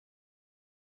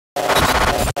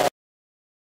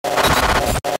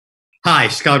Hi,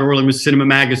 Scott Orlin with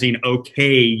CINEMA-Magazin.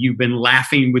 Okay, you've been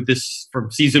laughing with this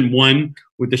from season 1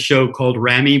 with the show called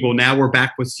Ramy. Well, now we're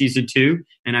back with season 2,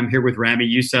 and I'm here with Ramy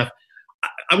Youssef.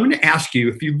 I want to ask you,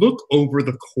 if you look over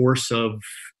the course of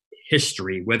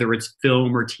history, whether it's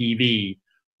film or TV,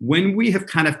 when we have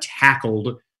kind of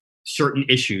tackled certain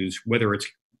issues, whether it's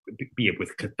be it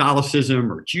with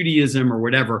Catholicism or Judaism or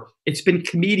whatever, it's been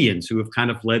comedians who have kind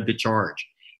of led the charge.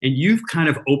 And you've kind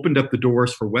of opened up the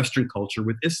doors for Western culture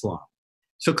with Islam.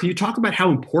 So can you talk about how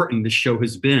important this show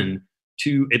has been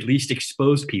to at least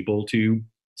expose people to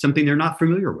something they're not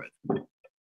familiar with?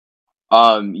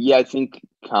 Yeah, I think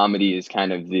comedy is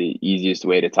kind of the easiest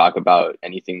way to talk about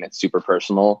anything that's super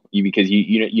personal. Because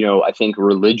I think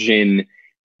religion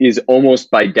is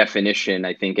almost by definition,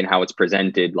 I think, in how it's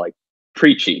presented, like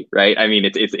preachy, right? I mean,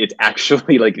 it's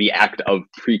actually like the act of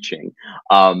preaching,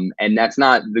 and that's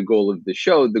not the goal of the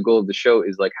show. The goal of the show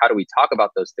is like, how do we talk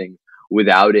about those things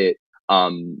without it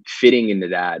fitting into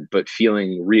that, but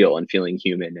feeling real and feeling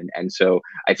human. And so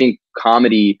I think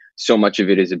comedy, so much of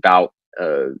it is about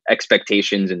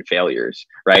expectations and failures,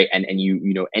 right? And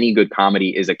any good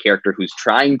comedy is a character who's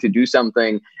trying to do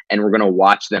something, and we're going to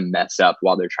watch them mess up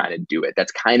while they're trying to do it.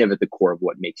 That's kind of at the core of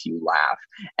what makes you laugh.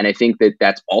 And I think that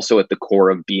that's also at the core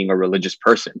of being a religious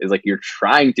person, is like, you're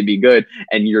trying to be good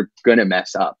and you're going to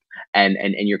mess up. And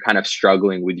you're kind of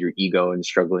struggling with your ego and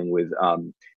struggling with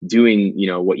doing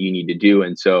what you need to do.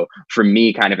 And so for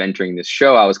me, kind of entering this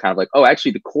show, I was kind of like, oh,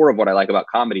 actually the core of what I like about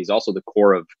comedy is also the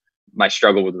core of my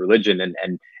struggle with religion.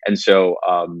 And so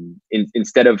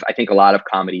instead of, I think a lot of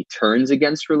comedy turns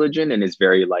against religion and is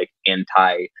very like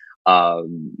anti kind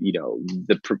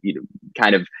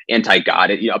of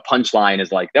anti-God. A punchline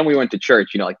is like, then we went to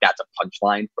church, like that's a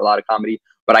punchline for a lot of comedy.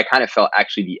 But I kind of felt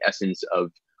actually the essence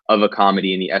of a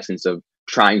comedy and the essence of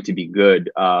trying to be good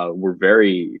were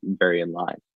very, very in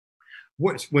line.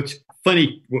 What's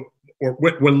funny, or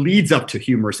what leads up to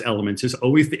humorous elements, is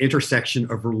always the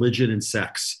intersection of religion and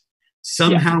sex.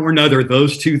 Somehow or another,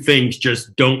 those two things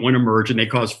just don't want to merge, and they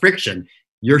cause friction.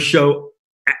 Your show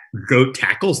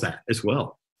tackles that as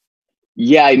well.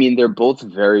 Yeah, I mean, they're both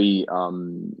very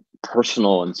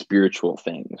personal and spiritual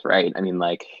things, right? I mean,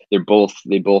 like they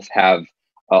both have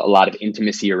a lot of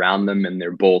intimacy around them, and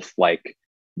they're both like,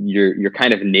 you're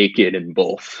kind of naked in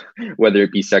both, whether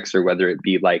it be sex or whether it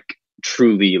be like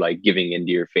truly like giving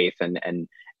into your faith. And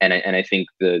I think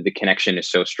the connection is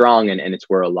so strong, and it's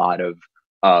where a lot of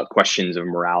questions of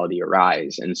morality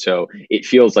arise. And so it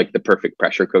feels like the perfect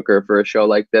pressure cooker for a show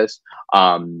like this.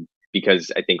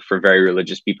 Because I think for very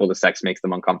religious people, the sex makes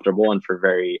them uncomfortable. And for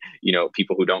very,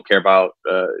 people who don't care about,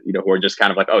 who are just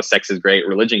kind of like, oh, sex is great,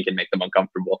 religion can make them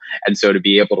uncomfortable. And so to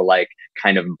be able to like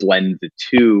kind of blend the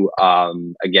two,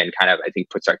 again, kind of, I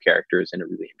think puts our characters in a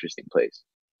really interesting place.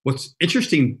 What's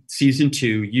interesting, season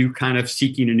 2, you kind of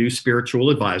seeking a new spiritual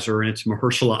advisor, and it's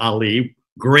Mahershala Ali.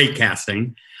 Great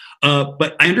casting.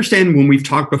 But I understand when we've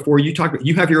talked before, you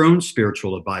have your own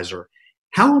spiritual advisor.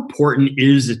 How important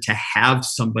is it to have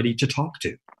somebody to talk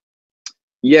to?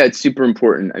 Yeah, it's super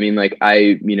important. I mean, like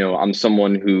I'm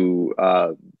someone who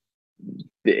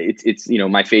it's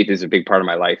my faith is a big part of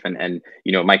my life, and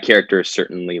my character is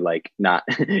certainly like not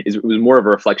it was more of a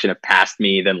reflection of past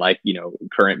me than like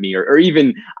current me, or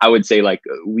even I would say like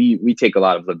we take a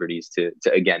lot of liberties to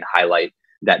again highlight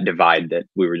that divide that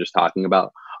we were just talking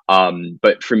about.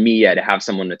 But for me, to have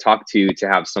someone to talk to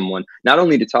have someone not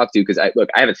only to talk to, because I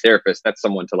have a therapist, that's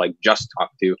someone to like just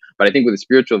talk to, but I think with a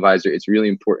spiritual advisor, it's really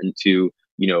important to,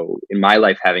 in my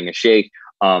life, having a sheikh,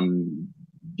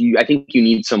 I think you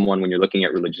need someone when you're looking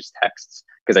at religious texts,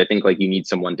 because I think like you need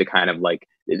someone to kind of like,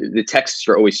 the texts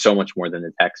are always so much more than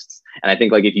the texts. And I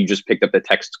think like if you just picked up the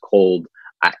text cold,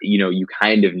 you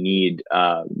kind of need,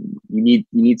 you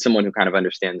need someone who kind of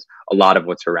understands a lot of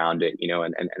what's around it,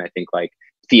 and I think like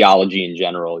theology in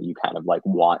general, you kind of like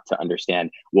want to understand,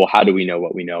 well, how do we know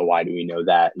what we know? Why do we know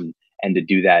that? And to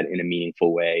do that in a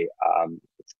meaningful way,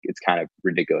 it's kind of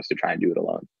ridiculous to try and do it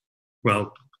alone.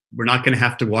 Well, we're not going to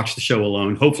have to watch the show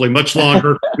alone. Hopefully much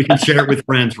longer. We can share it with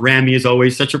friends. Ramy, is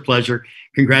always such a pleasure.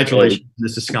 Congratulations.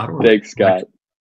 This is Scott Orlin. Thanks, Scott.